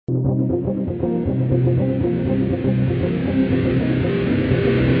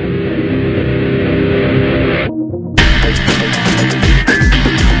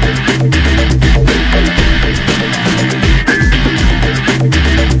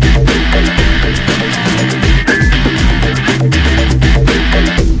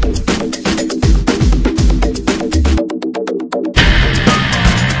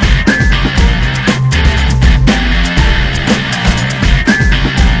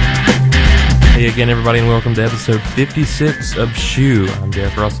Hey again, everybody, and welcome to episode 56 of Shoe. I'm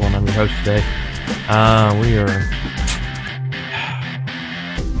Jeff Russell, and I'm your host today. We are...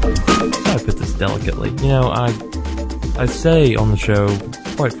 How do I put this delicately? You know, I say on the show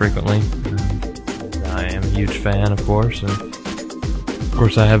quite frequently, I am a huge fan, of course, and of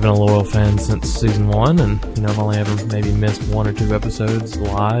course I have been a loyal fan since season 1, and you know, I've only ever maybe missed 1 or 2 episodes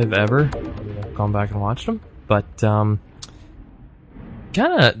live ever. I've gone back and watched them, but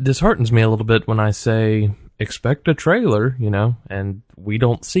kind of disheartens me a little bit when I say expect a trailer, you know, and we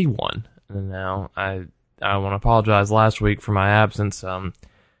don't see one. And now I want to apologize last week for my absence. I was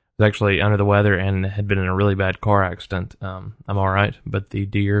actually under the weather and had been in a really bad car accident. I'm all right, but the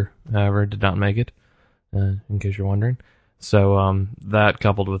deer, however, did not make it, in case you're wondering. So that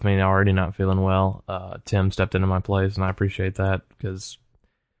coupled with me already not feeling well, Tim stepped into my place, and I appreciate that because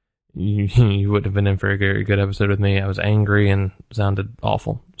you wouldn't have been in for a very good episode with me. I was angry and sounded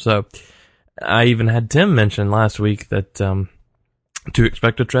awful. So I even had Tim mention last week that to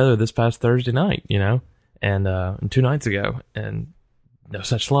expect a trailer this past Thursday night, you know, and 2 nights ago, and no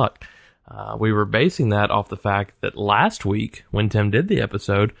such luck. We were basing that off the fact that last week, when Tim did the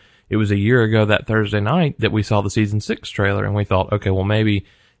episode, it was a year ago that Thursday night that we saw the season 6 trailer, and we thought, okay, well, maybe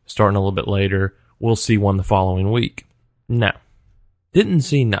starting a little bit later, we'll see one the following week. No. Didn't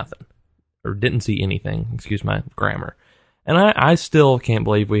see nothing. Or didn't see anything. Excuse my grammar. And I still can't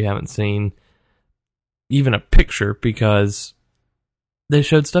believe we haven't seen even a picture because they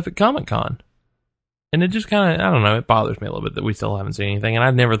showed stuff at Comic-Con. And it just kind of, I don't know, it bothers me a little bit that we still haven't seen anything. And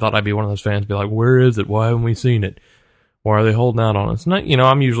I've never thought I'd be one of those fans to be like, where is it? Why haven't we seen it? Why are they holding out on us? Not, you know,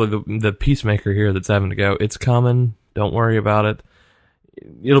 I'm usually the peacemaker here that's having to go, it's coming. Don't worry about it.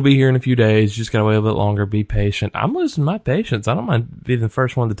 It'll be here in a few days. You just gotta wait a bit longer. Be patient. I'm losing my patience. I don't mind being the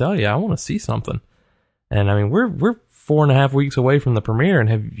first one to tell you. I want to see something. And I mean, we're 4.5 weeks away from the premiere and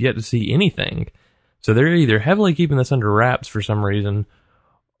have yet to see anything. So they're either heavily keeping this under wraps for some reason,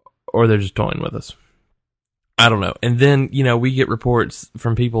 or they're just toying with us. I don't know. And then, you know, we get reports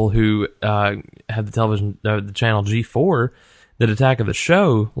from people who have the television, the channel G4, that Attack of the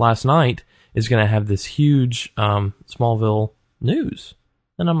Show last night is going to have this huge Smallville news.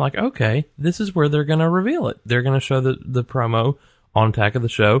 And I'm like, okay, this is where they're going to reveal it. They're going to show the promo on Attack of the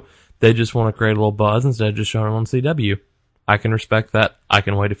Show. They just want to create a little buzz instead of just showing it on CW. I can respect that. I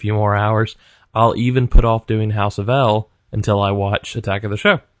can wait a few more hours. I'll even put off doing House of L until I watch Attack of the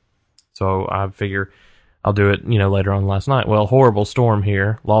Show. So I figure I'll do it, you know, later on last night. Well, horrible storm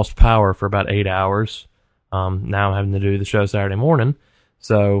here. Lost power for about 8 hours. Now I'm having to do the show Saturday morning.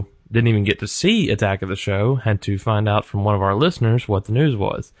 So didn't even get to see Attack of the Show. Had to find out from one of our listeners what the news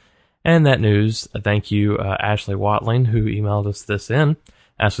was. And that news, thank you, Ashley Watling, who emailed us this in.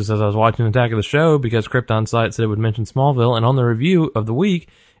 Ashley says, I was watching Attack of the Show because Krypton site said it would mention Smallville, and on the review of the week,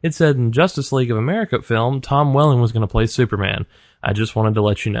 it said in Justice League of America film, Tom Welling was going to play Superman. I just wanted to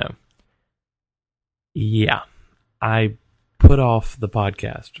let you know. Yeah, I put off the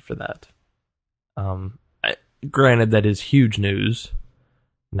podcast for that. Granted, that is huge news.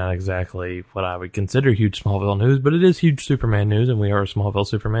 Not exactly what I would consider huge Smallville news, but it is huge Superman news, and we are a Smallville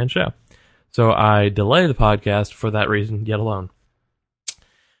Superman show. So I delay the podcast for that reason, yet alone.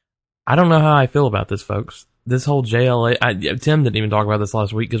 I don't know how I feel about this, folks. This whole JLA... Tim didn't even talk about this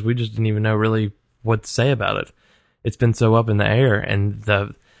last week because we just didn't even know really what to say about it. It's been so up in the air, and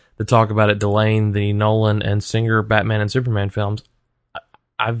the talk about it delaying the Nolan and Singer Batman and Superman films,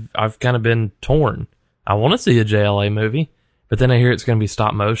 I've kind of been torn. I want to see a JLA movie, but then I hear it's going to be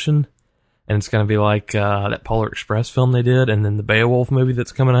stop motion, and it's going to be like that Polar Express film they did, and then the Beowulf movie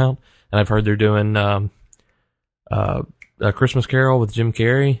that's coming out. And I've heard they're doing A Christmas Carol with Jim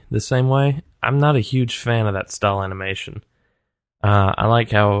Carrey the same way. I'm not a huge fan of that style animation. I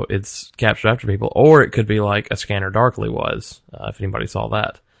like how it's captured after people, or it could be like A Scanner Darkly was, if anybody saw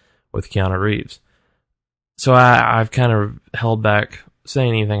that, with Keanu Reeves. So I've kind of held back saying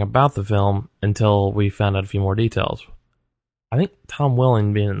anything about the film until we found out a few more details. I think Tom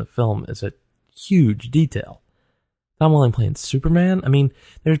Welling being in the film is a huge detail. Tom Welling playing Superman? I mean,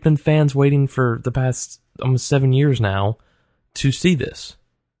 there's been fans waiting for the past almost 7 years now to see this.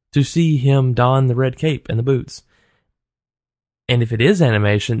 To see him don the red cape and the boots. And if it is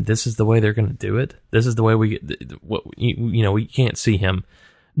animation, this is the way they're going to do it. This is the way we get, you know, we can't see him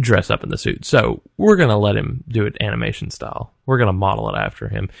dress up in the suit. So we're going to let him do it animation style. We're going to model it after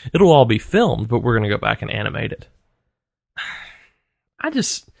him. It'll all be filmed, but we're going to go back and animate it. I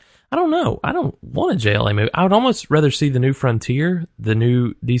don't know. I don't want a JLA movie. I would almost rather see the New Frontier, the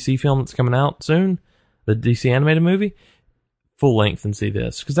new DC film that's coming out soon, the DC animated movie, full length, and see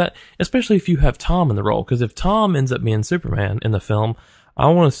this. Because that, especially if you have Tom in the role. Because if Tom ends up being Superman in the film, I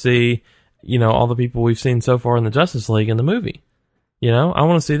want to see all the people we've seen so far in the Justice League in the movie. I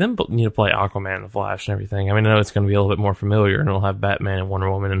want to see them, play Aquaman and the Flash and everything. I mean, I know it's going to be a little bit more familiar, and it'll have Batman and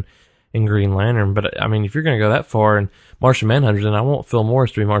Wonder Woman and Green Lantern. But I mean, if you're going to go that far and Martian Manhunter, then I want Phil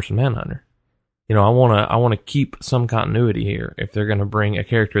Morris to be Martian Manhunter. I want to keep some continuity here. If they're going to bring a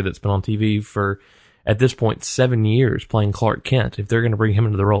character that's been on TV for, at this point, 7 years playing Clark Kent, if they're going to bring him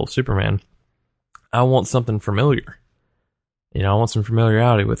into the role of Superman, I want something familiar. I want some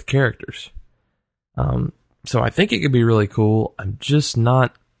familiarity with characters. So I think it could be really cool. I'm just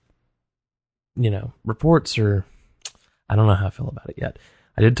not, reports are, I don't know how I feel about it yet.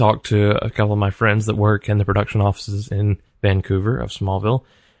 I did talk to a couple of my friends that work in the production offices in Vancouver of Smallville,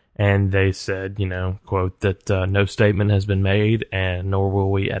 and they said, quote, that no statement has been made, and nor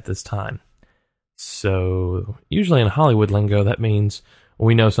will we at this time. So usually in Hollywood lingo, that means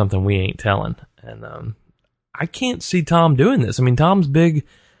we know something we ain't telling. And I can't see Tom doing this. I mean, Tom's big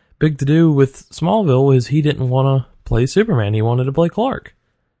to do with Smallville is he didn't want to play Superman. He wanted to play Clark.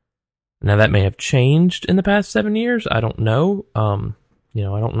 Now that may have changed in the past 7 years. I don't know. I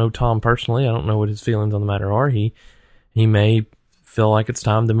don't know Tom personally. I don't know what his feelings on the matter are. He may feel like it's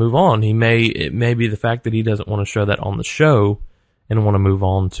time to move on. It may be the fact that he doesn't want to show that on the show and want to move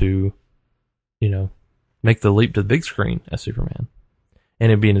on to, make the leap to the big screen as Superman.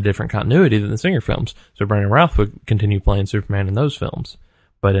 And it'd be in a different continuity than the Singer films. So Brandon Routh would continue playing Superman in those films.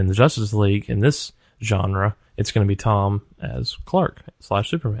 But in the Justice League, in this genre, it's going to be Tom as Clark /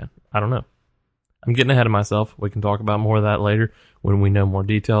 Superman. I don't know. I'm getting ahead of myself. We can talk about more of that later when we know more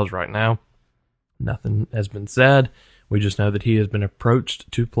details. Right now, nothing has been said. We just know that he has been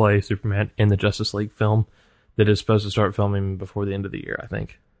approached to play Superman in the Justice League film that is supposed to start filming before the end of the year, I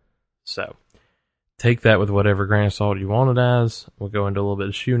think. So, take that with whatever grain of salt you want it as. We'll go into a little bit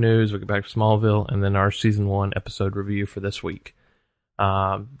of shoe news. We'll get back to Smallville, and then our Season 1 episode review for this week.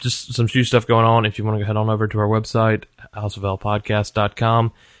 Just some shoe stuff going on. If you want to go head on over to our website, houseoflpodcast.com,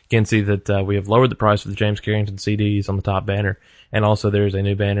 you can see that we have lowered the price of the James Carrington CDs on the top banner. And also there's a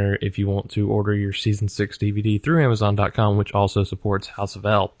new banner if you want to order your Season 6 DVD through Amazon.com, which also supports House of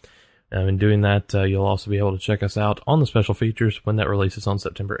L. In doing that, you'll also be able to check us out on the special features when that releases on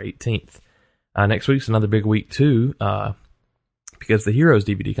September 18th. Next week's another big week too, because the Heroes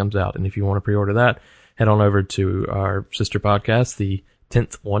DVD comes out. And if you want to pre-order that, head on over to our sister podcast, the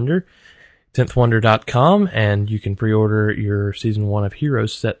 10th Wonder, 10thwonder.com, and you can pre-order your Season 1 of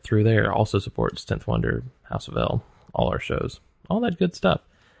Heroes set through there. Also supports 10th Wonder, House of L, all our shows, all that good stuff.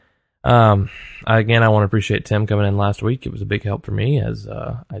 Again, I want to appreciate Tim coming in last week. It was a big help for me as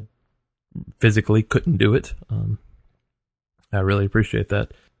I physically couldn't do it. I really appreciate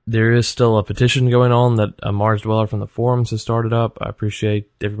that. There is still a petition going on that a Mars Dweller from the forums has started up. I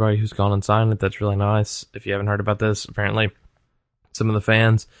appreciate everybody who's gone and signed it. That's really nice. If you haven't heard about this, apparently some of the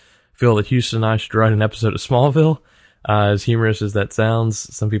fans feel that Houston and I should write an episode of Smallville. As humorous as that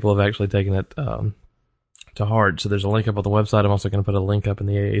sounds, some people have actually taken it to heart. So there's a link up on the website. I'm also going to put a link up in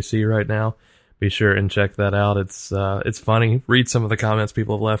the AAC right now. Be sure and check that out. It's funny. Read some of the comments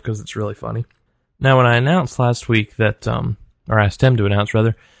people have left because it's really funny. Now, when I announced last week that, or asked Tim to announce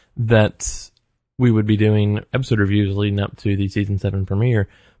rather, that we would be doing episode reviews leading up to the Season 7 premiere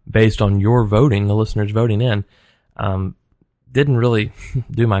based on your voting, the listeners voting in, didn't really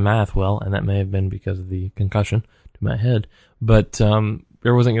do my math well, and that may have been because of the concussion to my head, but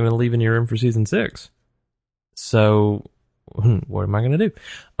there wasn't going to leave any room for Season 6. So, what am I going to do?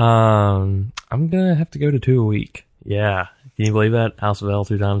 I'm going to have to go to 2 a week. Yeah, can you believe that? House of L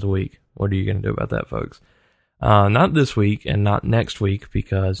 2 times a week. What are you going to do about that, folks? Not this week and not next week,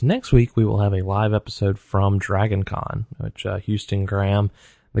 because next week we will have a live episode from DragonCon, which Houston, Graham,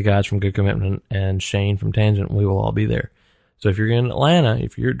 the guys from Good Commitment, and Shane from Tangent, we will all be there. So if you're in Atlanta,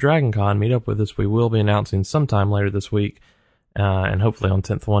 if you're at DragonCon, meet up with us. We will be announcing sometime later this week, and hopefully on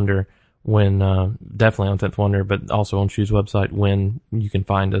 10th Wonder, definitely on 10th Wonder, but also on Shoe's website, when you can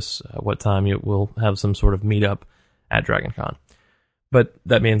find us, what time we'll have some sort of meetup at DragonCon. But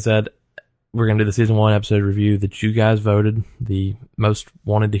that being said, we're going to do the Season 1 episode review that you guys voted the most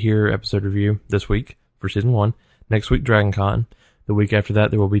wanted to hear episode review this week for Season 1. Next week, DragonCon. The week after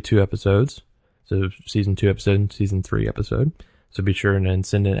that, there will be 2 episodes. So Season 2 episode and Season 3 episode. So be sure and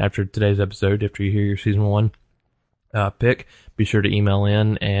send in after today's episode, after you hear your Season 1 pick, be sure to email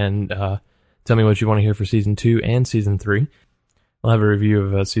in and tell me what you want to hear for Season 2 and Season 3. We'll have a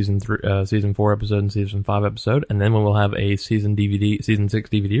review of Season 4 episode and Season 5 episode, and then we'll have a Season 6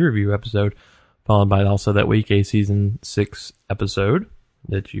 DVD review episode, followed by also that week a Season 6 episode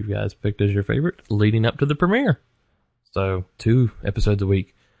that you guys picked as your favorite, leading up to the premiere. So 2 episodes a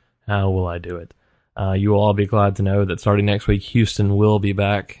week. How will I do it? You will all be glad to know that starting next week, Houston will be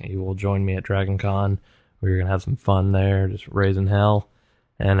back. He will join me at Dragon Con. We're going to have some fun there, just raising hell.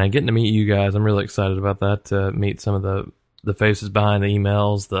 And getting to meet you guys, I'm really excited about that, to meet some of the faces behind the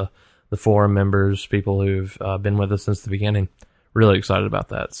emails, the forum members, people who've been with us since the beginning. Really excited about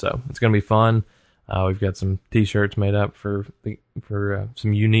that. So it's going to be fun. We've got some t-shirts made up for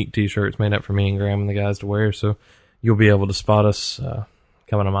some unique t-shirts made up for me and Graham and the guys to wear. So you'll be able to spot us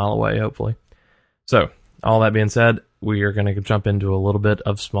coming a mile away, hopefully. So all that being said, we are going to jump into a little bit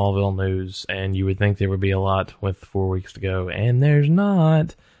of Smallville news, and you would think there would be a lot with 4 weeks to go, and there's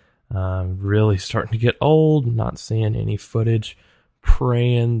not. Really starting to get old, not seeing any footage,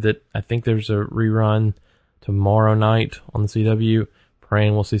 praying that I think there's a rerun tomorrow night on the CW,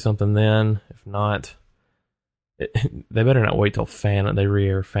 praying we'll see something then. If not, they better not wait till they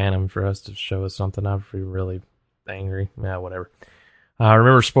re-air Phantom for us to show us something. I'd be really angry. Yeah, whatever.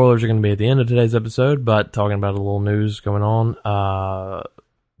 Remember, spoilers are going to be at the end of today's episode, but talking about a little news going on.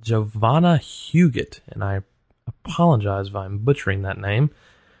 Giovanna Huguet, and I apologize if I'm butchering that name,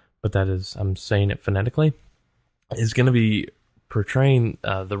 but I'm saying it phonetically, is going to be portraying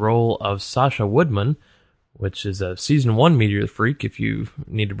the role of Sasha Woodman, which is a Season 1 Meteor Freak. If you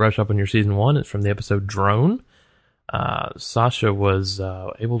need to brush up on your Season 1, it's from the episode Drone. Sasha was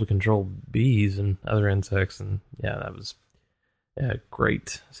able to control bees and other insects, and yeah, that was a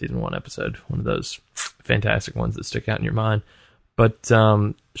great Season 1 episode. One of those fantastic ones that stick out in your mind. But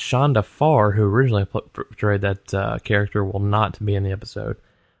Shonda Farr, who originally portrayed that character, will not be in the episode.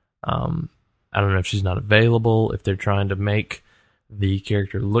 I don't know if she's not available, if they're trying to make the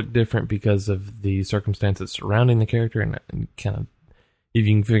character look different because of the circumstances surrounding the character, and kind of, if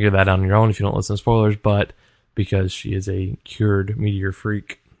you can figure that out on your own if you don't listen to spoilers, but because she is a cured meteor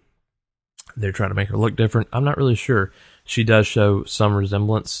freak, they're trying to make her look different. I'm not really sure. She does show some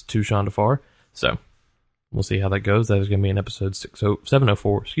resemblance to Shonda Farr, so we'll see how that goes. That is going to be in episode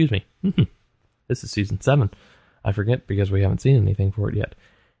 704, excuse me. This is season 7. I forget because we haven't seen anything for it yet.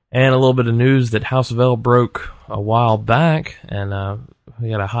 And a little bit of news that House of L broke a while back, and we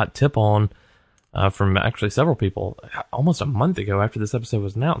got a hot tip on from actually several people almost a month ago after this episode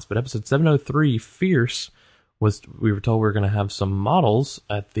was announced. But episode 703, Fierce, we were told we were going to have some models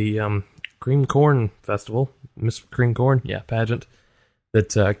at the Cream Corn Festival, Miss Cream Corn, pageant,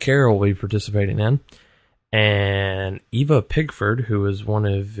 that Carol will be participating in. And Eva Pigford, who was one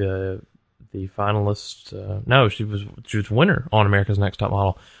of the finalists, she was winner on America's Next Top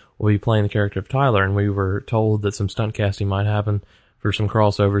Model, will be playing the character of Tyler. And we were told that some stunt casting might happen for some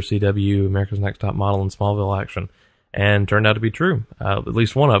crossover CW, America's Next Top Model, and Smallville action. And turned out to be true, at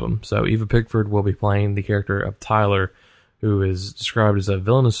least one of them. So Eva Pigford will be playing the character of Tyler, who is described as a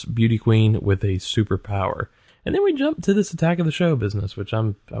villainous beauty queen with a superpower. And then we jump to this Attack of the Show business, which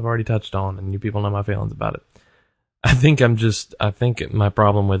I've already touched on, and you people know my feelings about it. I think my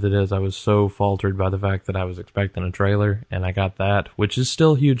problem with it is I was so faltered by the fact that I was expecting a trailer, and I got that, which is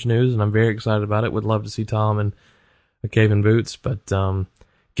still huge news, and I'm very excited about it. Would love to see Tom in a Cave in Boots, but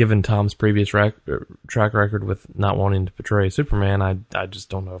given Tom's previous track record with not wanting to portray Superman, I just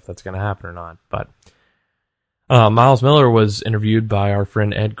don't know if that's going to happen or not. But Miles Miller was interviewed by our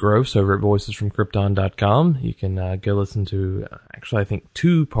friend Ed Gross over at voicesfromkrypton.com. You can go listen to, actually, I think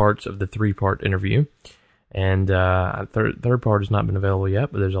 2 parts of the 3-part interview. And third part has not been available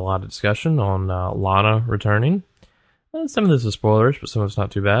yet, but there's a lot of discussion on Lana returning. Some of this is spoilers, but some of it's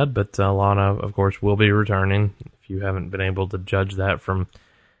not too bad. But Lana, of course, will be returning. If you haven't been able to judge that from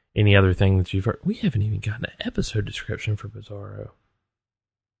any other thing that you've heard. We haven't even gotten an episode description for Bizarro.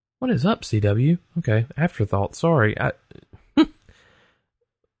 What is up, CW? Okay, afterthought. Sorry.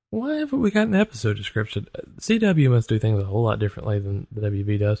 Why haven't we got an episode description? CW must do things a whole lot differently than the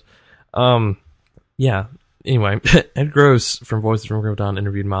WB does. Yeah. Anyway, Ed Gross from Voices from Krypton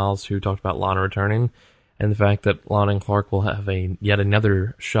interviewed Miles, who talked about Lana returning and the fact that Lana and Clark will have yet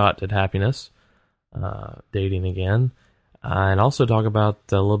another shot at happiness, dating again, and also talk about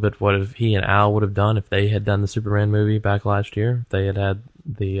a little bit what if he and Al would have done if they had done the Superman movie back last year, if they had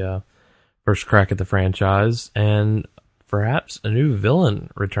the first crack at the franchise, and perhaps a new villain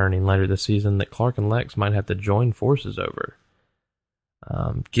returning later this season that Clark and Lex might have to join forces over.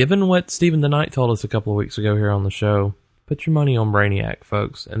 Given what Stephen the Knight told us a couple of weeks ago here on the show, put your money on Brainiac,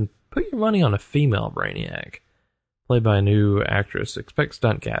 folks, and put your money on a female Brainiac, played by a new actress. Expect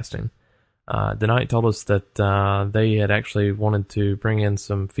stunt casting. The Knight told us that they had actually wanted to bring in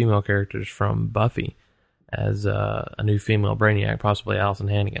some female characters from Buffy as a new female Brainiac, possibly Allison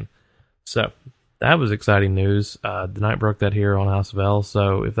Hannigan. So, that was exciting news. The Knight broke that here on House of L,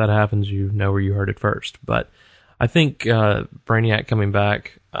 so if that happens, you know where you heard it first. But I think Brainiac coming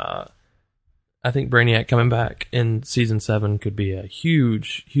back I think Brainiac coming back in season 7 could be a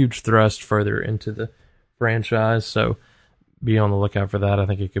huge, huge thrust further into the franchise. So be on the lookout for that. I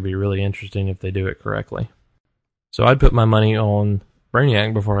think it could be really interesting if they do it correctly. So I'd put my money on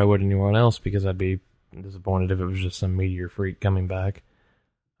Brainiac before I would anyone else, because I'd be disappointed if it was just some meteor freak coming back.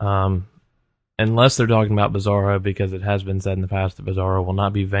 Unless they're talking about Bizarro, because it has been said in the past that Bizarro will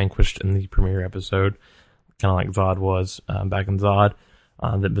not be vanquished in the premiere episode, kind of like Zod was back in Zod,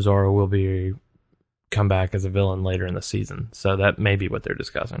 that Bizarro will be come back as a villain later in the season. So that may be what they're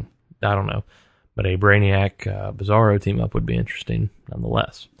discussing. I don't know. But a Brainiac Bizarro team up would be interesting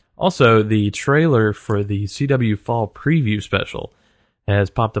nonetheless. Also, the trailer for the CW Fall Preview Special has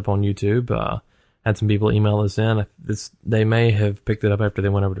popped up on YouTube. Had some people email this in. They may have picked it up after they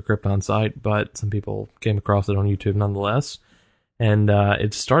went over to Krypton's site, but some people came across it on YouTube nonetheless. And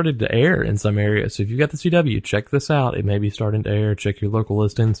it started to air in some areas. So if you've got the CW, check this out. It may be starting to air. Check your local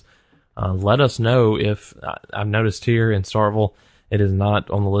listings. Let us know if... I've noticed here in Starkville, it is not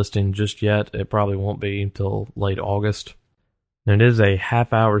on the listing just yet. It probably won't be until late August. And it is a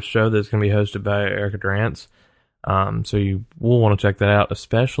half-hour show that's going to be hosted by Erica Durance. So you will want to check that out,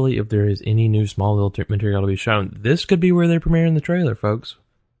 especially if there is any new Smallville material to be shown. This could be where they're premiering the trailer, folks.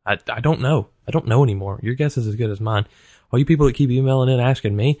 I don't know. I don't know anymore. Your guess is as good as mine. All you people that keep emailing in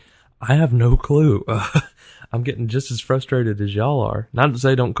asking me, I have no clue. I'm getting just as frustrated as y'all are. Not to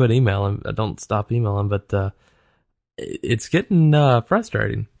say don't quit emailing, don't stop emailing, but it's getting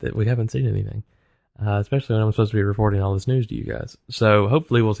frustrating that we haven't seen anything. Especially when I'm supposed to be reporting all this news to you guys. So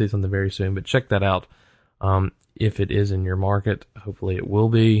hopefully we'll see something very soon, but check that out. If it is in your market, hopefully it will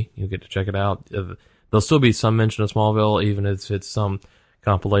be. You'll get to check it out. There'll still be some mention of Smallville, even if it's some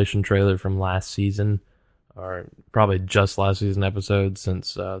compilation trailer from last season, or probably just last season episode,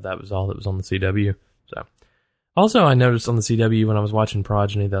 since that was all that was on the CW. So, also I noticed on the CW when I was watching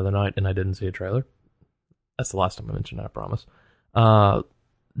Progeny the other night, and I didn't see a trailer. That's the last time I mentioned it, I promise.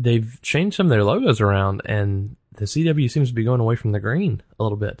 They've changed some of their logos around, and the CW seems to be going away from the green a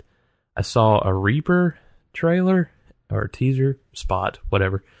little bit. I saw a Reaper trailer, or teaser, spot,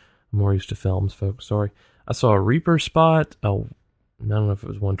 whatever. I'm more used to films, folks, sorry. I saw a Reaper spot. Oh, I don't know if it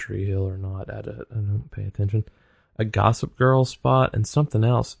was One Tree Hill or not. I don't pay attention. A Gossip Girl spot and something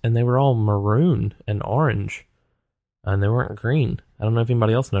else. And they were all maroon and orange. And they weren't green. I don't know if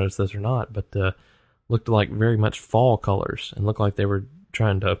anybody else noticed this or not, but looked like very much fall colors. And looked like they were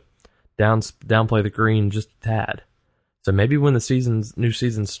trying to downplay the green just a tad. So maybe when the new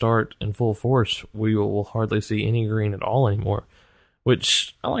seasons start in full force, we will hardly see any green at all anymore.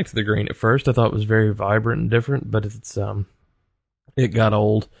 Which, I liked the green at first. I thought it was very vibrant and different, but it got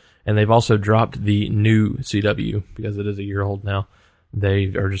old. And they've also dropped the new CW, because it is a year old now. They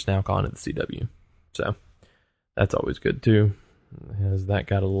are just now calling it the CW. So, that's always good too, as that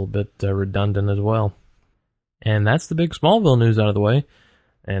got a little bit redundant as well. And that's the big Smallville news out of the way.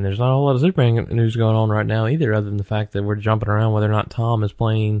 And there's not a whole lot of Superman news going on right now either, other than the fact that we're jumping around whether or not Tom is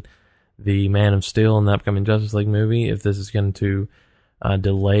playing the Man of Steel in the upcoming Justice League movie, if this is going to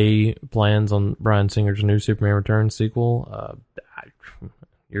delay plans on Bryan Singer's new Superman Returns sequel.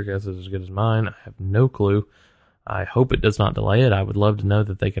 Your guess is as good as mine. I have no clue. I hope it does not delay it. I would love to know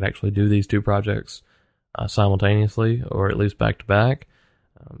that they could actually do these two projects simultaneously, or at least back to back.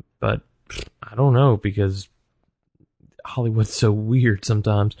 But I don't know, because Hollywood's so weird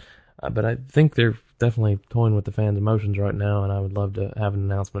sometimes. But I think they're definitely toying with the fans' emotions right now, and I would love to have an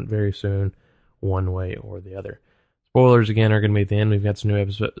announcement very soon, one way or the other. Spoilers again are going to be at the end. We've got some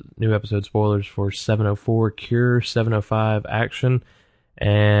new episode spoilers for 704 Cure, 705 Action,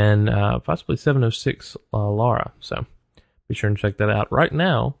 and possibly 706 Laura. So be sure and check that out. Right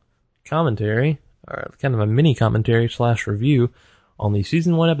now, commentary, or kind of a mini commentary / review on the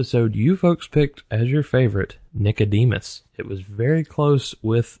season 1 episode you folks picked as your favorite, Nicodemus. It was very close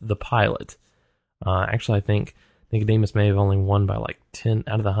with the pilot. Actually, I think Nicodemus may have only won by like 10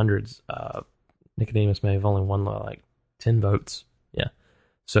 out of the hundreds. Nicodemus may have only won by like 10 votes. Yeah.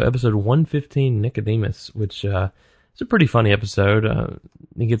 So episode 115, Nicodemus, which is a pretty funny episode.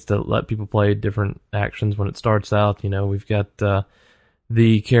 He gets to let people play different actions when it starts out. You know, we've got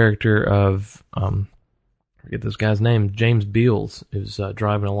the character of... I forget this guy's name, James Beals, is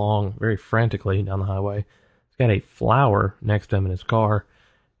driving along very frantically down the highway. He's got a flower next to him in his car,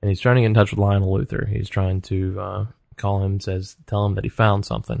 and he's trying to get in touch with Lionel Luthor. He's trying to call him, tell him that he found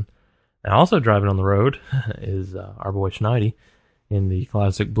something. And also driving on the road is our boy Schneidi in the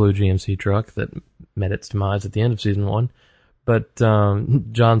classic blue GMC truck that met its demise at the end of season 1. But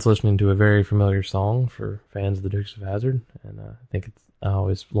John's listening to a very familiar song for fans of the Dukes of Hazzard, and I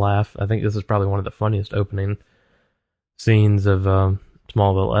always laugh. I think this is probably one of the funniest opening scenes of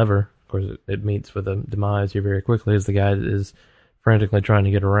Smallville ever. Of course, it meets with a demise here very quickly as the guy is frantically trying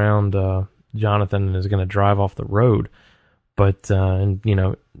to get around Jonathan and is going to drive off the road. But,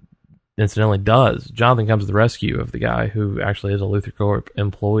 incidentally does. Jonathan comes to the rescue of the guy who actually is a Luthor Corp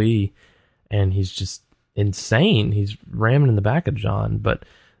employee, and he's just insane. He's ramming in the back of John, but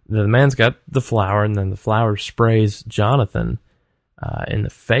the man's got the flower, and then the flower sprays Jonathan in the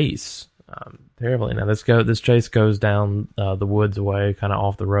face terribly. Now this chase goes down the woods away, kind of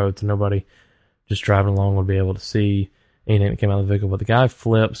off the road, so nobody just driving along would be able to see anything that came out of the vehicle. But the guy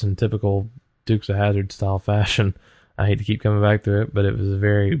flips in typical Dukes of Hazzard style fashion. I hate to keep coming back to it, but it was a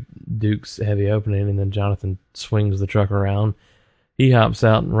very Dukes heavy opening, and then Jonathan swings the truck around. He hops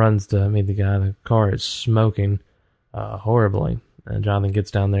out and runs to meet the guy. The car is smoking horribly, and Jonathan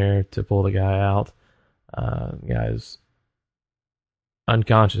gets down there to pull the guy out. The guy's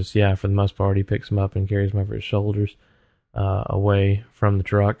unconscious, yeah, for the most part. He picks him up and carries him over his shoulders away from the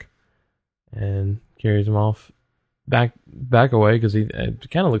truck and carries him off back away, because it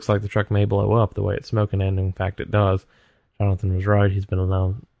kind of looks like the truck may blow up the way it's smoking, and in fact it does. Jonathan was right. He's been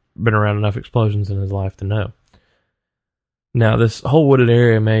around enough explosions in his life to know. Now, this whole wooded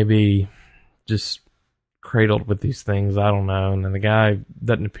area may be just cradled with these things, I don't know, and the guy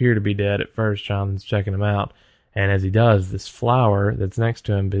doesn't appear to be dead at first. Jonathan's checking him out, and as he does, this flower that's next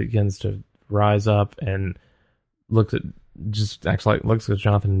to him begins to rise up and looks at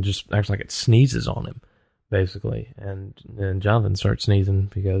Jonathan and just acts like it sneezes on him, basically. And then Jonathan starts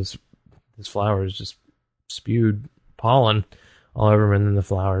sneezing because this flower is just spewed pollen all over him, and then the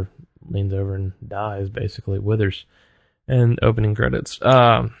flower leans over and dies, basically withers. And opening credits.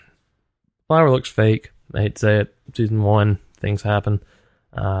 Flower looks fake. I hate to say it. Season 1, things happen.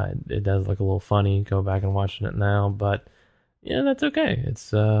 It does look a little funny. Go back and watching it now, but yeah, that's okay.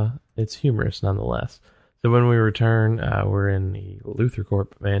 It's humorous nonetheless. So when we return, we're in the Luthor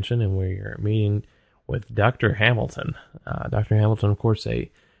Corp mansion, and we are meeting with Dr. Hamilton. Dr. Hamilton, of course, a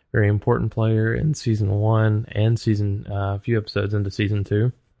very important player in season 1 and a few episodes into season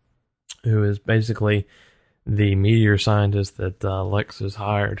 2, who is basically the meteor scientist that Lex has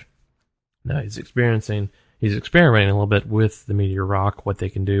hired. Now he's experimenting a little bit with the meteor rock, what they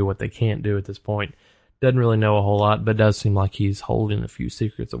can do, what they can't do at this point. Doesn't really know a whole lot, but does seem like he's holding a few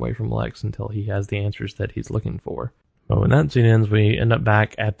secrets away from Lex until he has the answers that he's looking for. But when that scene ends, we end up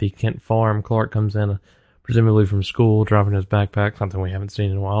back at the Kent farm. Clark comes in, presumably from school, dropping his backpack, something we haven't seen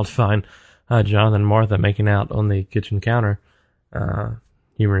in a while, to find John and Martha making out on the kitchen counter.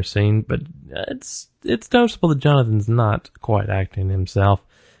 Humorous scene, but it's noticeable that Jonathan's not quite acting himself.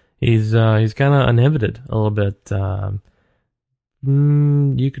 He's kind of uninhibited a little bit.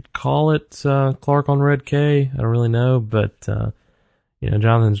 You could call it Clark on Red K. I don't really know, but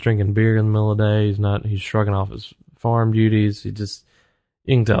Jonathan's drinking beer in the middle of the day. He's shrugging off his farm duties. You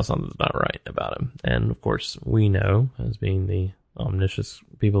can tell something's not right about him. And of course, we know, as being the omniscient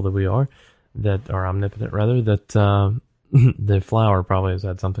people that we are, omnipotent rather, that the flower probably has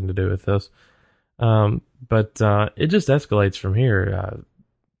had something to do with this. But it just escalates from here.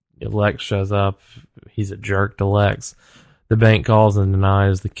 Lex shows up. He's a jerk to Lex. The bank calls and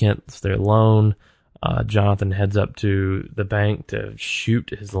denies the Kents their loan. Jonathan heads up to the bank to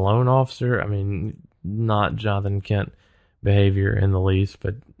shoot his loan officer. I mean, not Jonathan Kent behavior in the least,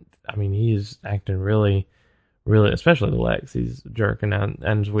 but I mean, he's acting really, really, especially to Lex. He's jerking out,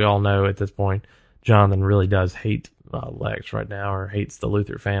 and as we all know at this point, Jonathan really does hate Lex right now, or hates the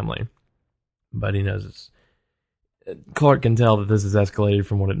Luthor family. But he knows Clark can tell that this is escalated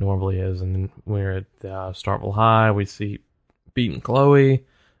from what it normally is, and we're at Starkville High. We see Pete and Chloe.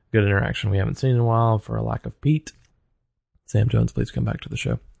 Good interaction we haven't seen in a while for a lack of Pete. Sam Jones, please come back to the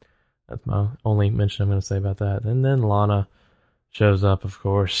show. That's my only mention I'm going to say about that. And then Lana shows up, of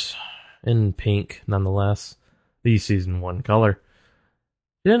course, in pink, nonetheless. The season 1 color.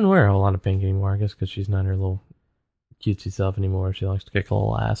 She didn't wear a whole lot of pink anymore, I guess, because she's not her little cutesy self anymore. She likes to kick a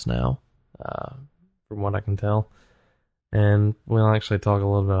little ass now, from what I can tell. And we'll actually talk a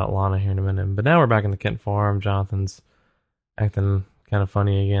little bit about Lana here in a minute. But now we're back in the Kent farm. Jonathan's acting kind of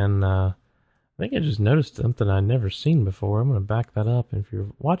funny again. I think I just noticed something I'd never seen before. I'm going to back that up. If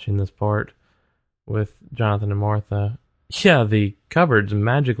you're watching this part with Jonathan and Martha, yeah, the cupboards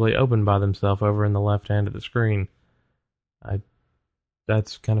magically open by themselves over in the left hand of the screen.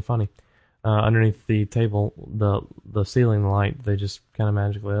 That's kind of funny. Underneath the table, the ceiling light, they just kind of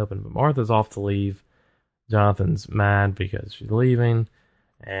magically open. But Martha's off to leave. Jonathan's mad because she's leaving,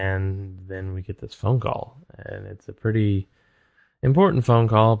 and then we get this phone call, and it's a pretty important phone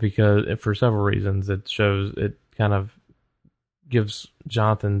call because for several reasons. It kind of gives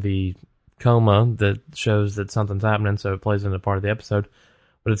Jonathan the coma that shows that something's happening, so it plays into part of the episode.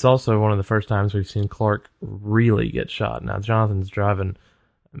 But it's also one of the first times we've seen Clark really get shot. Now, Jonathan's driving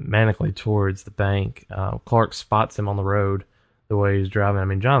manically towards the bank. Clark spots him on the road the way he's driving. I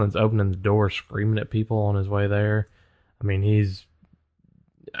mean, Jonathan's opening the door, screaming at people on his way there. I mean, he's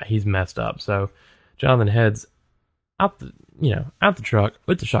messed up. So Jonathan heads out the truck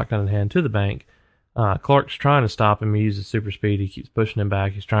with the shotgun in hand to the bank. Clark's trying to stop him. He uses super speed. He keeps pushing him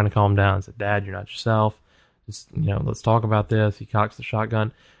back. He's trying to calm him down and said, "Dad, you're not yourself. Just, let's talk about this." He cocks the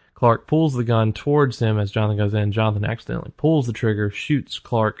shotgun. Clark pulls the gun towards him as Jonathan goes in. Jonathan accidentally pulls the trigger, shoots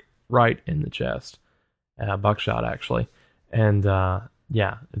Clark right in the chest. Buckshot, actually. And,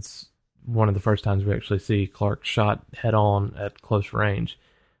 it's one of the first times we actually see Clark shot head on at close range.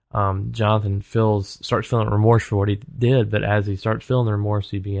 Jonathan starts feeling remorse for what he did, but as he starts feeling the remorse,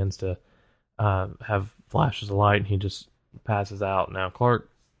 he begins to have flashes of light, and he just passes out. Now, Clark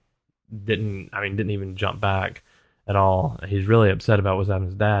didn't even jump back at all. He's really upset about what's happened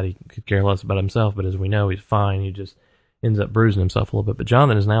to his dad. He could care less about himself, but as we know, he's fine. He just ends up bruising himself a little bit. But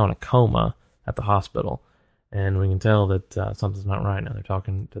Jonathan is now in a coma at the hospital, and we can tell that something's not right. Now they're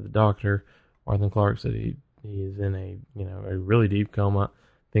talking to the doctor. Martha Clark said he is in a really deep coma.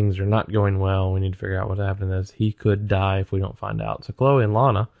 Things are not going well. We need to figure out what happened to this. He could die if we don't find out. So Chloe and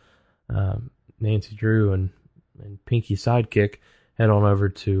Lana, Nancy Drew and Pinky's sidekick, head on over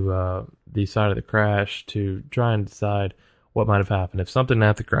to the site of the crash to try and decide what might have happened. If something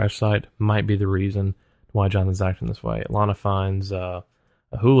at the crash site might be the reason why Jonathan's acting this way. Lana finds a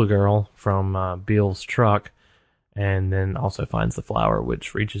hula girl from Beale's truck, and then also finds the flower,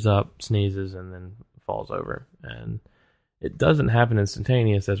 which reaches up, sneezes, and then falls over. And it doesn't happen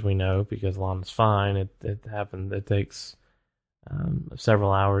instantaneous, as we know, because Lana's fine. It takes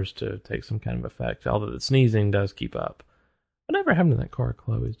several hours to take some kind of effect, although the sneezing does keep up. Whatever happened to that car,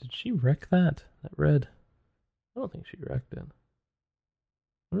 Chloe's? Did she wreck that red? I don't think she wrecked it.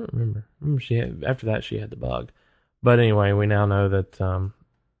 I don't remember. After that she had the bug. But anyway, we now know that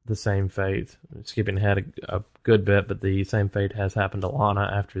the same fate, skipping ahead a good bit, but the same fate has happened to Lana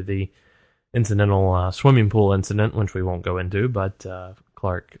after the incidental swimming pool incident, which we won't go into, but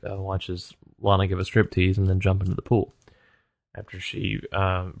Clark watches Lana give a striptease and then jump into the pool after she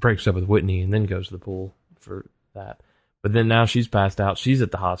breaks up with Whitney and then goes to the pool for that. But then now she's passed out. She's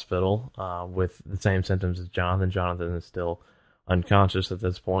at the hospital with the same symptoms as Jonathan. Jonathan is still unconscious at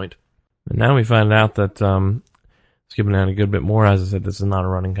this point. And now we find out that, skipping down a good bit more, as I said, this is not a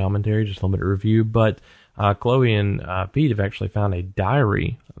running commentary, just a little bit of review, but Chloe and Pete have actually found a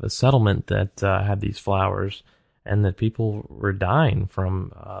diary of a settlement that had these flowers, and that people were dying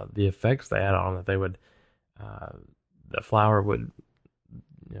from the effects they had on them. That they would, the flower would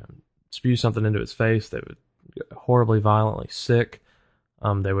spew something into its face. They would get horribly, violently sick.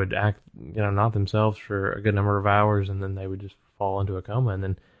 They would act, not themselves for a good number of hours, and then they would just fall into a coma. And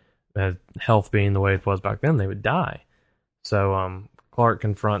then, health being the way it was back then, they would die. So Clark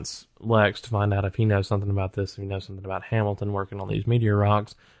confronts Lex to find out if he knows something about this, if he knows something about Hamilton working on these meteor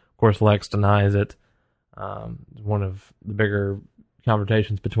rocks. Of course, Lex denies it. One of the bigger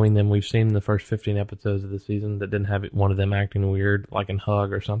confrontations between them we've seen in the first 15 episodes of the season that didn't have one of them acting weird, like in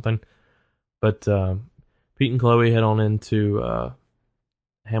Hug or something. But Pete and Chloe head on into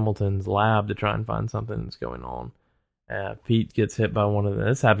Hamilton's lab to try and find something that's going on. Pete gets hit by one of them.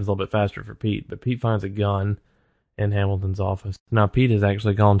 This happens a little bit faster for Pete, but Pete finds a gun in Hamilton's office. Now, Pete has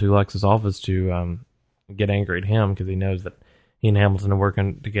actually gone to Lex's office to get angry at him because he knows that he and Hamilton are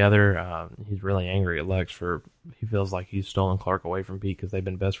working together. He's really angry at Lex he feels like he's stolen Clark away from Pete because they've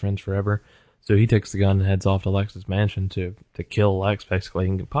been best friends forever. So he takes the gun and heads off to Lex's mansion to kill Lex, basically.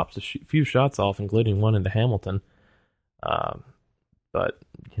 He pops a few shots off, including one into Hamilton. But,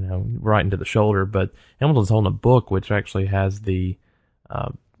 right into the shoulder. But Hamilton's holding a book which actually has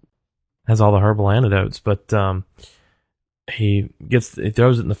has all the herbal antidotes. But he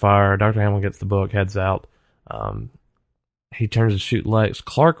throws it in the fire. Dr. Hamilton gets the book, heads out. He turns to shoot Lex.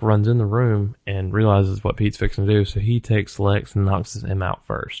 Clark runs in the room and realizes what Pete's fixing to do, so he takes Lex and knocks him out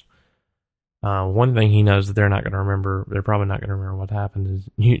first. One thing he knows that they're probably not going to remember what happened is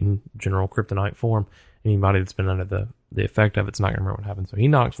mutant general kryptonite form. Anybody that's been under the effect of it's not going to remember what happened. So he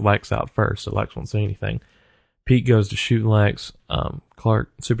knocks Lex out first, so Lex won't say anything. Pete goes to shoot Lex.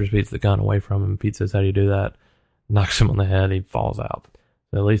 Clark super speeds the gun away from him. Pete says, "How do you do that?" Knocks him on the head. He falls out.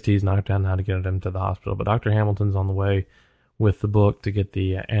 So at least he's knocked down how to get him to the hospital. But Dr. Hamilton's on the way with the book to get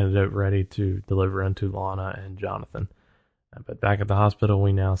the antidote ready to deliver unto Lana and Jonathan. But back at the hospital,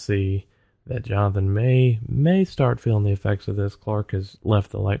 we now see that Jonathan may start feeling the effects of this. Clark has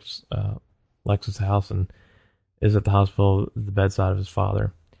left the Lex's house and is at the hospital at the bedside of his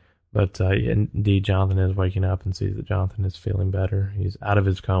father. But indeed, Jonathan is waking up and sees that Jonathan is feeling better. He's out of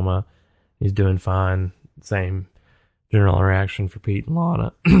his coma. He's doing fine. Same general reaction for Pete and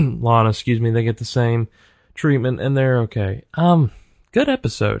Lana. Lana, excuse me, they get the same treatment and they're okay. Good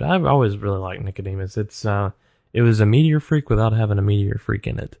episode. I've always really liked Nicodemus. It was a meteor freak without having a meteor freak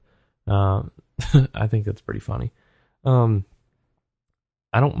in it. I think that's pretty funny.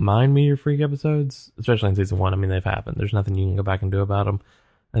 I don't mind meteor freak episodes, especially in season 1. I mean, they've happened. There's nothing you can go back and do about them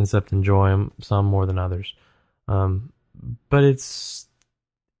except enjoy them, some more than others. But it's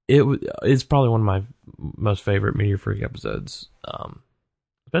probably one of my most favorite meteor freak episodes,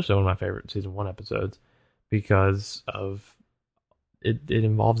 especially one of my favorite season 1 episodes, because of it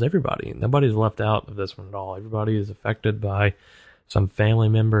involves everybody. Nobody's left out of this one at all. Everybody is affected by some family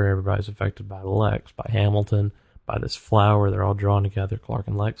member. Everybody's affected by Lex, by Hamilton, by this flower. They're all drawn together. Clark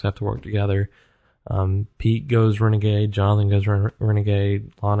and Lex have to work together. Pete goes renegade. Jonathan goes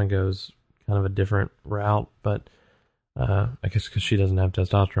renegade. Lana goes kind of a different route, but I guess because she doesn't have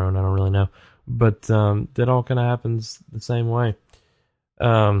testosterone, I don't really know. But that all kind of happens the same way.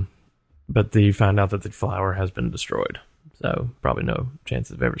 But you find out that the flower has been destroyed. So probably no chance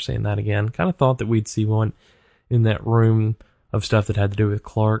of ever seeing that again. Kind of thought that we'd see one in that room of stuff that had to do with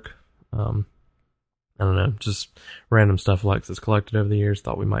Clark. I don't know, just random stuff Lex has collected over the years.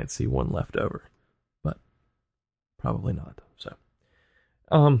 Thought we might see one left over, but probably not.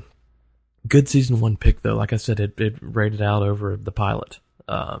 So, good season 1 pick though. Like I said, it rated out over the pilot.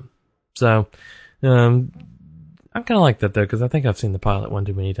 So, I'm kind of like that though, because I think I've seen the pilot one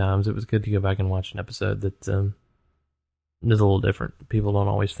too many times. It was good to go back and watch an episode that is a little different. People don't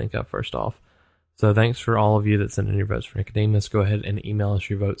always think up first off. So thanks for all of you that sent in your votes for Nicodemus. Go ahead and email us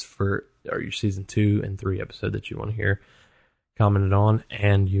your votes for your season 2 and 3 episode that you want to hear commented on,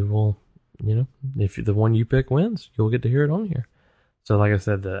 and you will, if the one you pick wins, you'll get to hear it on here. So like I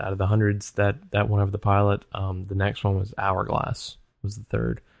said, out of the hundreds that went over the pilot, the next one was Hourglass, was the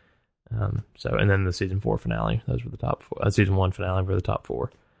third. And then the season 4 finale, those were the top 4. Season 1 finale were the top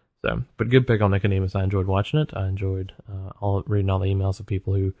 4. So, but good pick on Nicodemus. I enjoyed watching it. I enjoyed reading all the emails of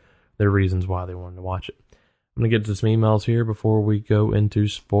people who their reasons why they wanted to watch it. I'm going to get to some emails here before we go into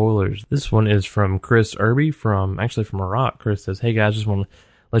spoilers. This one is from Chris Irby from Iraq. Chris says, "Hey guys, just want to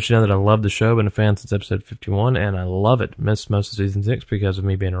let you know that I love the show. Been a fan since episode 51, and I love it. Missed most of season 6 because of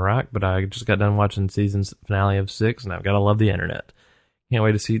me being in Iraq, but I just got done watching season's finale of 6, and I've got to love the internet. Can't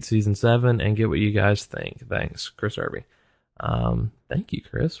wait to see season 7 and get what you guys think. Thanks, Chris Irby." Thank you,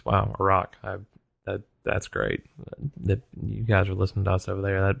 Chris. Wow, Iraq. That's great. That you guys are listening to us over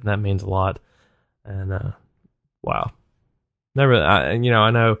there. That means a lot. And wow. I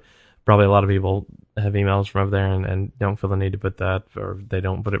know probably a lot of people have emails from over there and don't feel the need to put that, or they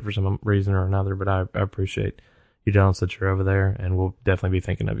don't put it for some reason or another. But I appreciate you telling us that you're over there, and we'll definitely be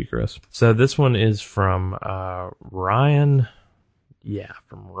thinking of you, Chris. So this one is from Ryan. Yeah,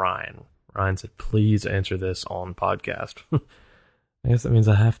 from Ryan. Ryan said, "Please answer this on podcast." I guess that means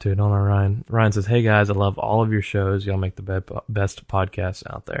I have to, don't I, Ryan? Ryan says, "Hey guys, I love all of your shows. Y'all make the best podcasts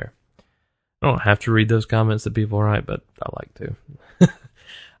out there." I don't have to read those comments that people write, but I like to.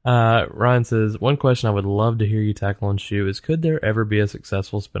 Ryan says, "One question I would love to hear you tackle and shoot is, could there ever be a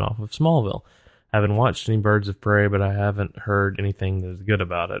successful spinoff of Smallville? I haven't watched any Birds of Prey, but I haven't heard anything that is good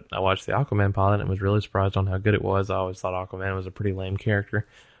about it. I watched the Aquaman pilot and was really surprised on how good it was. I always thought Aquaman was a pretty lame character,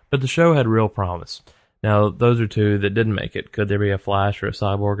 but the show had real promise. Now, those are two that didn't make it. Could there be a Flash or a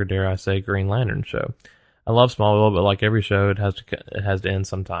Cyborg, or dare I say Green Lantern show? I love Smallville, but like every show, it has to end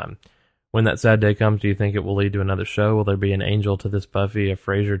sometime. When that sad day comes, do you think it will lead to another show? Will there be an Angel to this Buffy, a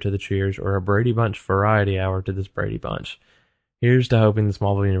Frasier to the Cheers, or a Brady Bunch variety hour to this Brady Bunch? Here's to hoping the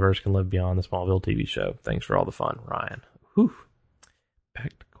Smallville universe can live beyond the Smallville TV show. Thanks for all the fun, Ryan." Whew.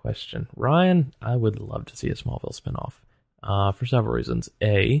 Packed question. Ryan, I would love to see a Smallville spinoff. For several reasons.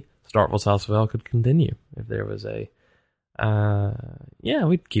 A, Starkville House of L could continue. If there was a...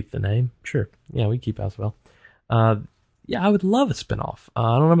 we'd keep the name. Sure. Yeah, we'd keep House of L. I would love a spinoff.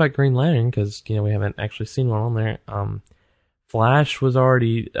 I don't know about Green Lantern, because we haven't actually seen one on there. Flash was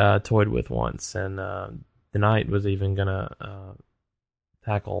already toyed with once, and The Knight was even going to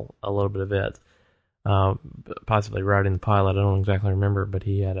tackle a little bit of it. Possibly writing the pilot, I don't exactly remember, but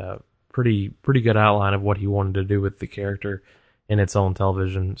he had a pretty good outline of what he wanted to do with the character in its own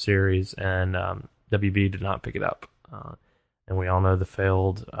television series, and WB did not pick it up. And we all know the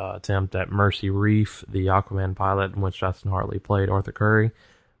failed attempt at Mercy Reef, the Aquaman pilot, in which Justin Hartley played Arthur Curry,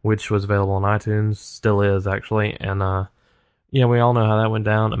 which was available on iTunes, still is actually, and we all know how that went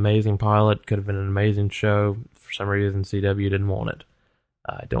down. Amazing pilot, could have been an amazing show. For some reason, CW didn't want it.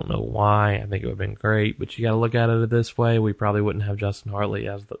 I don't know why. I think it would have been great, but you got to look at it this way. We probably wouldn't have Justin Hartley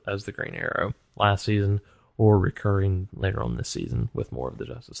as the Green Arrow last season, or recurring later on this season with more of the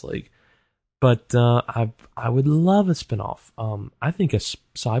Justice League. But I would love a spinoff. I think a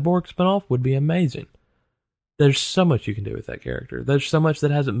Cyborg spinoff would be amazing. There's so much you can do with that character. There's so much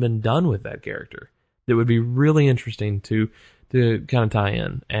that hasn't been done with that character that would be really interesting to kind of tie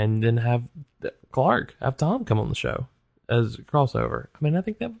in, and then have Tom come on the show as a crossover. I mean, I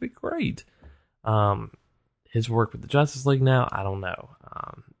think that would be great. His work with the Justice League now, I don't know.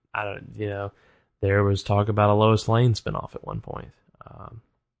 I don't, there was talk about a Lois Lane spinoff at one point.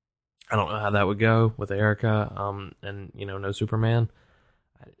 I don't know how that would go with Erica, and no Superman,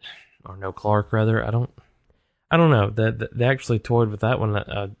 or no Clark rather. I don't know. They actually toyed with that one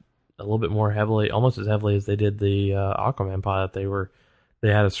a little bit more heavily, almost as heavily as they did the Aquaman pilot. They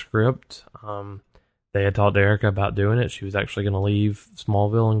had a script. They had talked to Erica about doing it. She was actually going to leave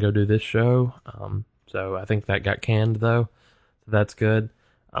Smallville and go do this show. So I think that got canned though. So that's good.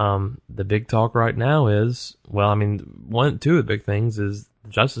 The big talk right now is, two of the big things is the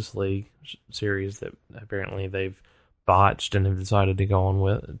Justice League series that apparently they've botched and have decided to go on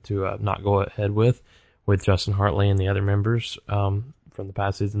with, to not go ahead with Justin Hartley and the other members from the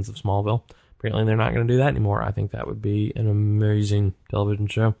past seasons of Smallville. Apparently they're not going to do that anymore. I think that would be an amazing television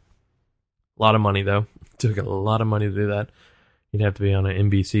show. A lot of money though. It took a lot of money to do that. You'd have to be on an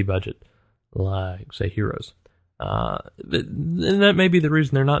NBC budget, like say Heroes. And that may be the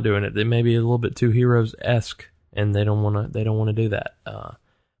reason they're not doing it. They may be a little bit too Heroes-esque, and they don't want to do that.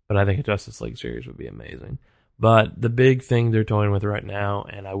 But I think a Justice League series would be amazing. But the big thing they're toying with right now,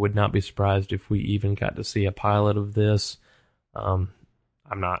 and I would not be surprised if we even got to see a pilot of this. I'm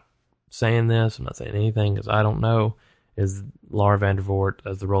not saying this. I'm not saying anything because I don't know. Is Laura Vandervoort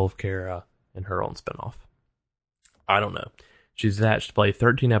as the role of Kara in her own spinoff? I don't know. She's attached to play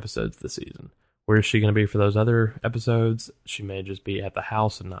 13 episodes this season. Where is she going to be for those other episodes? She may just be at the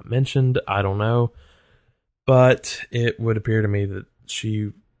house and not mentioned. I don't know. But it would appear to me that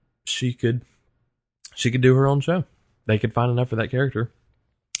she could do her own show. They could find enough for that character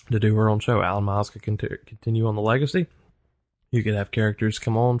to do her own show. Alan Miles could continue on the legacy. You could have characters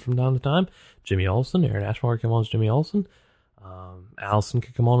come on from time to time. Jimmy Olsen, Aaron Ashmore could come on as Jimmy Olsen. Allison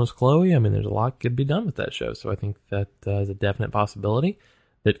could come on as Chloe. I mean, there's a lot could be done with that show. So I think that is a definite possibility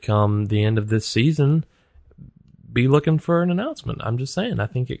that come the end of this season, be looking for an announcement. I'm just saying, I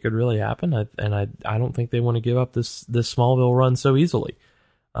think it could really happen. I don't think they want to give up this Smallville run so easily.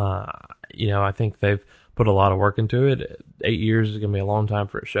 I think they've put a lot of work into it. 8 years is going to be a long time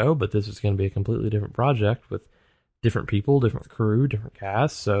for a show, but this is going to be a completely different project with different people, different crew, different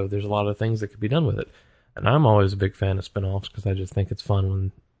casts. So there's a lot of things that could be done with it. And I'm always a big fan of spinoffs because I just think it's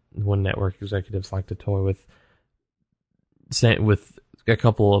fun when network executives like to toy with a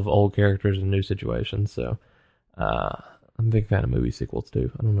couple of old characters in new situations. So I'm a big fan of movie sequels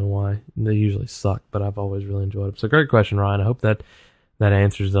too. I don't know why. They usually suck, but I've always really enjoyed them. So great question, Ryan. I hope that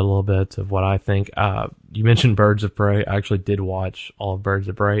answers a little bit of what I think. You mentioned Birds of Prey. I actually did watch all of Birds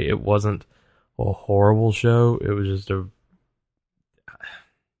of Prey. It wasn't a horrible show. It was just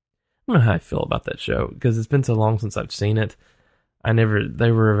I don't know how I feel about that show because it's been so long since I've seen it. They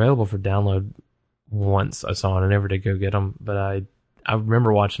were available for download once I saw it. I never did go get them, but I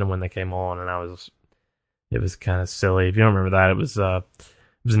remember watching them when they came on, and it was kind of silly. If you don't remember that, it was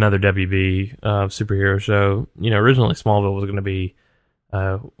another WB superhero show. Originally Smallville was going to be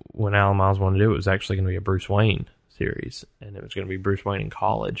when Alan Miles wanted to do it, it was actually going to be a Bruce Wayne series, and it was going to be Bruce Wayne in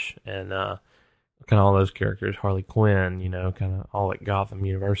college, and kind of all those characters, Harley Quinn, kind of all at Gotham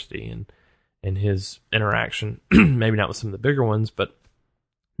University, and his interaction, maybe not with some of the bigger ones, but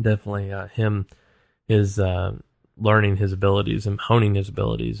definitely his learning his abilities and honing his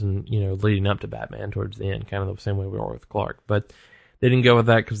abilities, and leading up to Batman towards the end, kind of the same way we are with Clark. But they didn't go with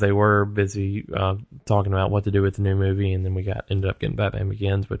that because they were busy talking about what to do with the new movie, and then we ended up getting Batman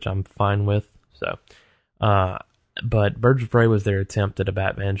Begins, which I'm fine with. So, but Birds of Prey was their attempt at a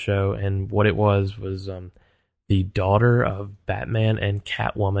Batman show, and what it was the daughter of Batman and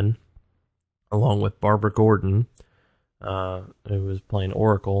Catwoman, along with Barbara Gordon, who was playing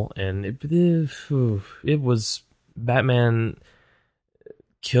Oracle, and it was Batman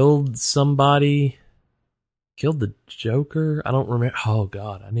killed somebody, killed the Joker. I don't remember. Oh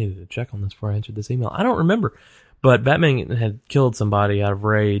God, I needed to check on this before I answered this email. I don't remember, but Batman had killed somebody out of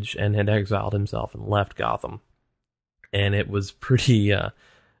rage and had exiled himself and left Gotham. And it was pretty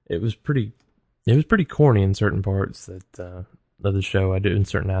corny in certain parts of the show. In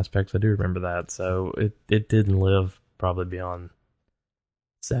certain aspects, I do remember that. So it didn't live probably beyond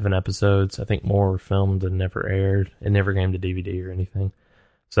 7 episodes. I think more were filmed and never aired. It never came to DVD or anything.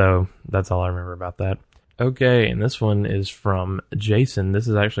 So that's all I remember about that. Okay, and this one is from Jason. This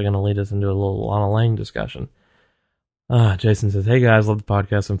is actually going to lead us into a little Lana Lang discussion. Jason says, "Hey guys, love the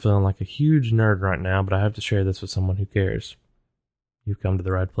podcast. I'm feeling like a huge nerd right now, but I have to share this with someone who cares. You've come to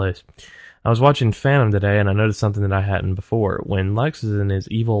the right place. I was watching Phantom today, and I noticed something that I hadn't before. When Lex is in his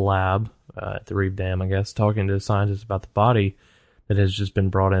evil lab at the Reeve Dam, I guess, talking to scientists about the body that has just been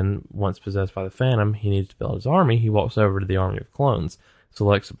brought in once possessed by the Phantom, he needs to build his army. He walks over to the army of clones,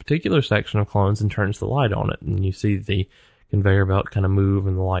 selects a particular section of clones, and turns the light on it. And you see the conveyor belt kind of move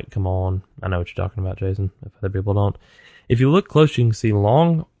and the light come on. I know what you're talking about, Jason, if other people don't. If you look close, you can see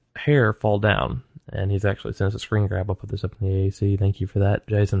long hair fall down." And he's actually sent us a screen grab. I'll put this up in the AAC. Thank you for that,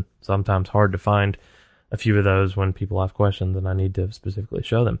 Jason. Sometimes hard to find a few of those when people have questions and I need to specifically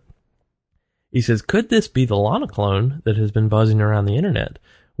show them. He says, "Could this be the Lana clone that has been buzzing around the internet?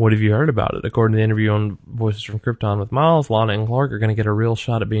 What have you heard about it? According to the interview on Voices from Krypton with Miles, Lana and Clark are going to get a real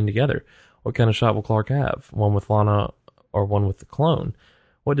shot at being together. What kind of shot will Clark have? One with Lana or one with the clone?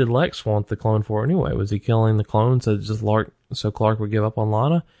 What did Lex want the clone for anyway? Was he killing the clone so Clark would give up on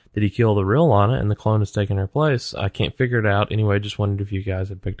Lana? Did he kill the real Lana and the clone has taken her place? I can't figure it out. Anyway, just wondered if you guys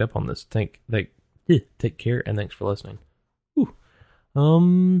had picked up on this. Take care and thanks for listening."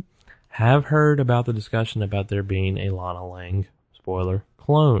 Have heard about the discussion about there being a Lana Lang, spoiler,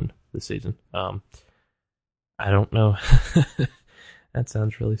 clone this season. I don't know. That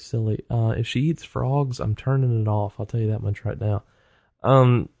sounds really silly. If she eats frogs, I'm turning it off. I'll tell you that much right now.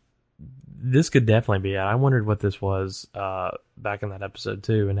 This could definitely be it. I wondered what this was back in that episode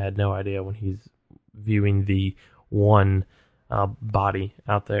too, and had no idea when he's viewing the one body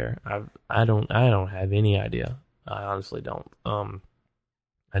out there. I don't have any idea. I honestly don't.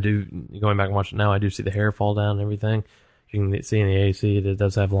 I do, going back and watching it now, I do see the hair fall down and everything. You can see in the AC it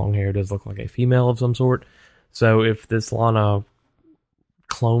does have long hair. It does look like a female of some sort. So if this Lana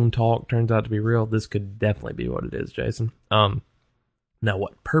clone talk turns out to be real, this could definitely be what it is, Jason. Now,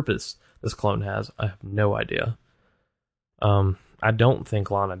 what purpose this clone has, I have no idea. I don't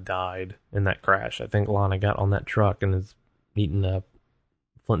think Lana died in that crash. I think Lana got on that truck and is eating a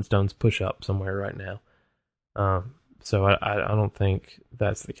Flintstones push-up somewhere right now. So I don't think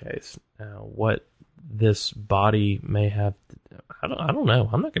that's the case. What this body may have, I don't know.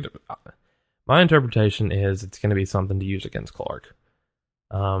 I'm not going to. My interpretation is it's going to be something to use against Clark.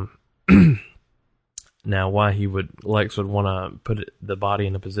 Now, why Lex would want to put the body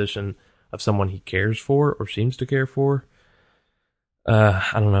in a position of someone he cares for or seems to care for,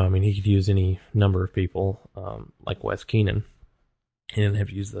 I don't know. I mean, he could use any number of people, like Wes Keenan. He didn't have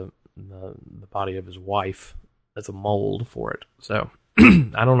to use the body of his wife as a mold for it. So,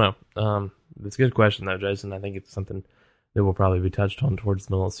 I don't know. It's a good question, though, Jason. I think it's something that will probably be touched on towards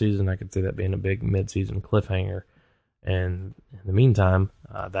the middle of the season. I could see that being a big mid-season cliffhanger. And in the meantime,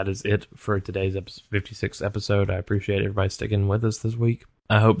 that is it for today's 56th episode. I appreciate everybody sticking with us this week.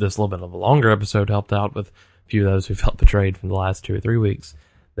 I hope this little bit of a longer episode helped out with a few of those who felt betrayed from the last 2 or 3 weeks.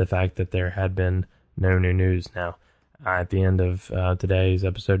 The fact that there had been no new news. Now, at the end of today's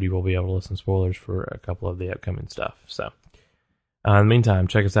episode, you will be able to listen to spoilers for a couple of the upcoming stuff. So, in the meantime,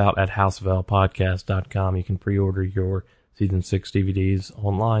 check us out at houseoflpodcast.com. You can pre-order your Season 6 DVDs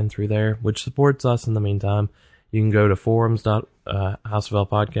online through there, which supports us in the meantime. You can go to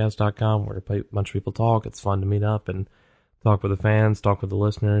forums.houseoflpodcast.com where a bunch of people talk. It's fun to meet up and talk with the fans, talk with the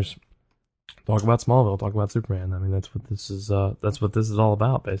listeners, talk about Smallville, talk about Superman. I mean, that's what this is all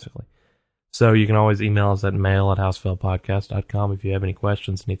about, basically. So you can always email us at mail@houseoflpodcast.com if you have any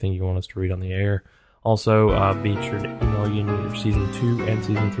questions, anything you want us to read on the air. Also, be sure to email in your Season 2 and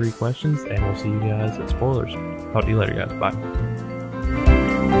Season 3 questions, and we'll see you guys at Spoilers. Talk to you later, guys. Bye.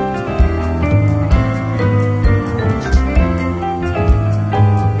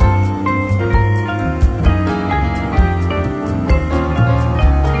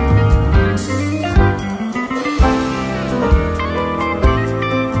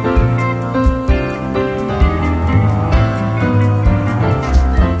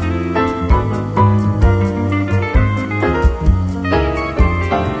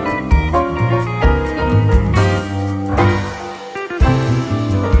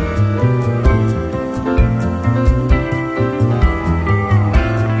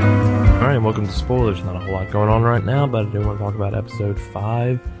 Spoilers, not a whole lot going on right now, but I do want to talk about episode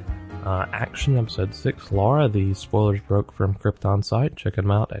 5, Action, episode 6, Laura. The spoilers broke from Krypton Site. Check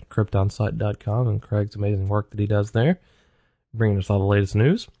them out at kryptonsite.com and Craig's amazing work that he does there, bringing us all the latest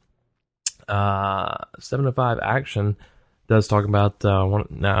news. 705 Action does talk about,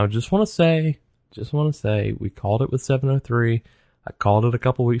 now I just want to say, we called it with 703. I called it a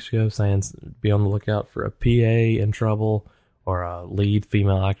couple weeks ago saying be on the lookout for a PA in trouble or lead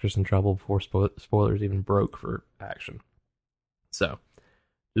female actress in trouble before spoilers even broke for action. So,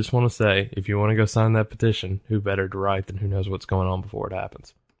 just want to say, if you want to go sign that petition, who better to write than who knows what's going on before it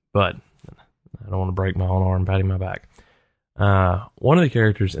happens? But I don't want to break my own arm patting my back. One of the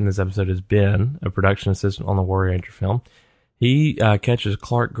characters in this episode is Ben, a production assistant on the Warrior Angel film. He catches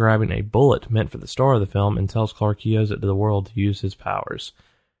Clark grabbing a bullet meant for the star of the film and tells Clark he owes it to the world to use his powers.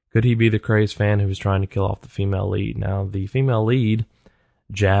 Could he be the crazed fan who was trying to kill off the female lead? Now, the female lead,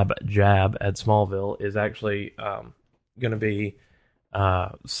 Jab at Smallville, is actually going to be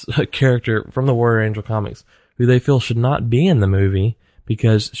a character from the Warrior Angel comics who they feel should not be in the movie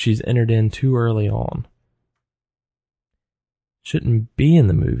because she's entered in too early on. Shouldn't be in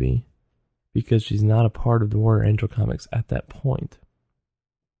the movie because she's not a part of the Warrior Angel comics at that point.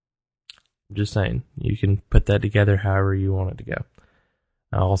 I'm just saying, you can put that together however you want it to go.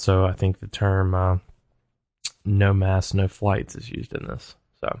 Also, I think the term no mass, no flights is used in this.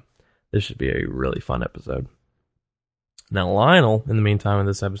 So, this should be a really fun episode. Now, Lionel, in the meantime, in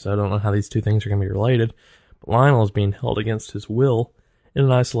this episode, I don't know how these two things are going to be related, but Lionel is being held against his will in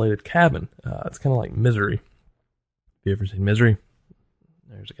an isolated cabin. It's kind of like Misery. Have you ever seen Misery?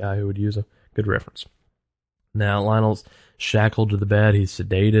 There's a guy who would use a good reference. Now, Lionel's shackled to the bed. He's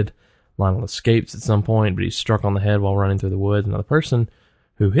sedated. Lionel escapes at some point, but he's struck on the head while running through the woods. Now, the person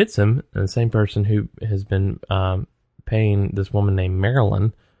who hits him, and the same person who has been paying this woman named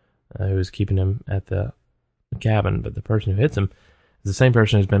Marilyn, who is keeping him at the cabin, but the person who hits him is the same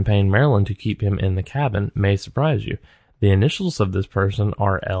person who's been paying Marilyn to keep him in the cabin, may surprise you. The initials of this person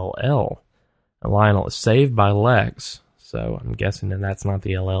are LL. Lionel is saved by Lex, so I'm guessing that that's not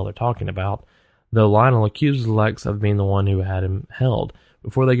the LL they're talking about, though Lionel accuses Lex of being the one who had him held.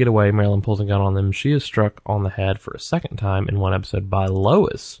 Before they get away, Marilyn pulls a gun on them. She is struck on the head for a second time in one episode by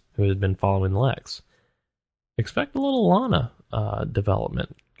Lois, who has been following Lex. Expect a little Lana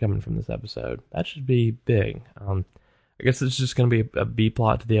development coming from this episode. That should be big. I guess it's just going to be a B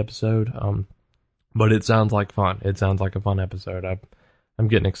plot to the episode, but it sounds like fun. It sounds like a fun episode. I'm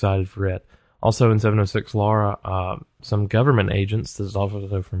getting excited for it. Also in 706 Laura, some government agents, this is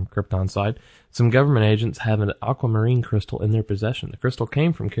also from Krypton's side, some government agents have an aquamarine crystal in their possession. The crystal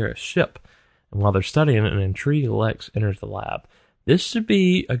came from Kara's ship, and while they're studying it, an intrigued Lex enters the lab. This should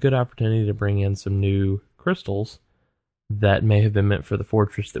be a good opportunity to bring in some new crystals that may have been meant for the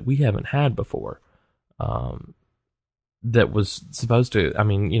fortress that we haven't had before. That was supposed to,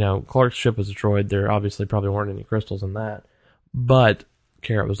 Clark's ship was destroyed. There obviously probably weren't any crystals in that, but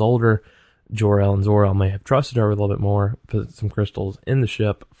Kara was older. Jor-El and Zor-El may have trusted her a little bit more, put some crystals in the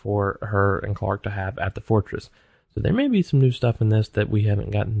ship for her and Clark to have at the fortress. So there may be some new stuff in this that we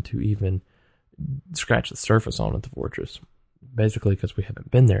haven't gotten to even scratch the surface on at the fortress. Basically because we haven't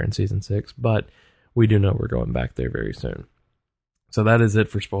been there in Season 6, but we do know we're going back there very soon. So that is it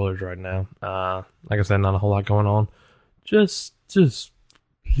for spoilers right now. Like I said, not a whole lot going on. Just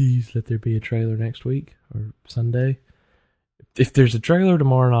please let there be a trailer next week or Sunday. If there's a trailer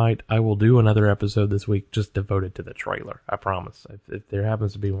tomorrow night, I will do another episode this week just devoted to the trailer. I promise. If there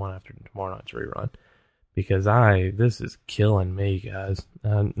happens to be one after tomorrow night's rerun. Because this is killing me, guys.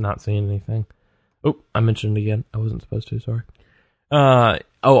 I'm not seeing anything. Oh, I mentioned it again. I wasn't supposed to, sorry.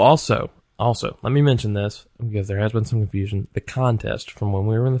 Also, let me mention this, because there has been some confusion. The contest from when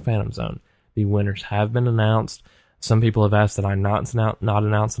we were in the Phantom Zone, the winners have been announced. Some people have asked that I not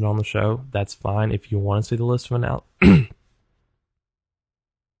announce it on the show. That's fine. If you want to see the list of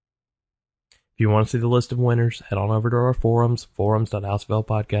If you want to see the list of winners, head on over to our forums,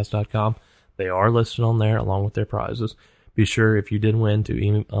 forums.houseoflpodcast.com. They are listed on there along with their prizes. Be sure, if you did win, to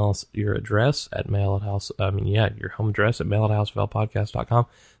email us your address at your home address at mail@houseoflpodcast.com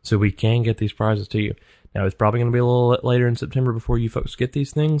so we can get these prizes to you. Now, it's probably going to be a little later in September before you folks get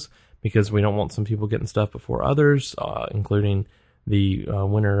these things because we don't want some people getting stuff before others, including the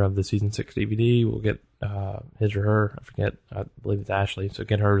winner of the Season 6 DVD. We'll get his or her. I believe it's Ashley, so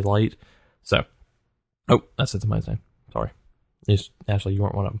get her late. So, I said somebody's name. Sorry. Ashley, you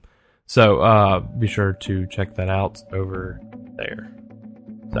weren't one of them. So, be sure to check that out over there.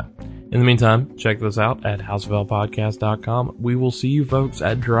 So, in the meantime, check this out at houseoflpodcast.com. We will see you folks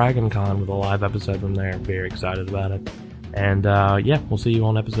at DragonCon with a live episode from there. Very excited about it. And, we'll see you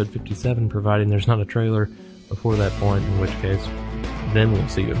on episode 57, providing there's not a trailer before that point, in which case, then we'll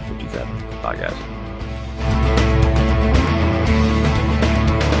see you at 57. Bye, guys.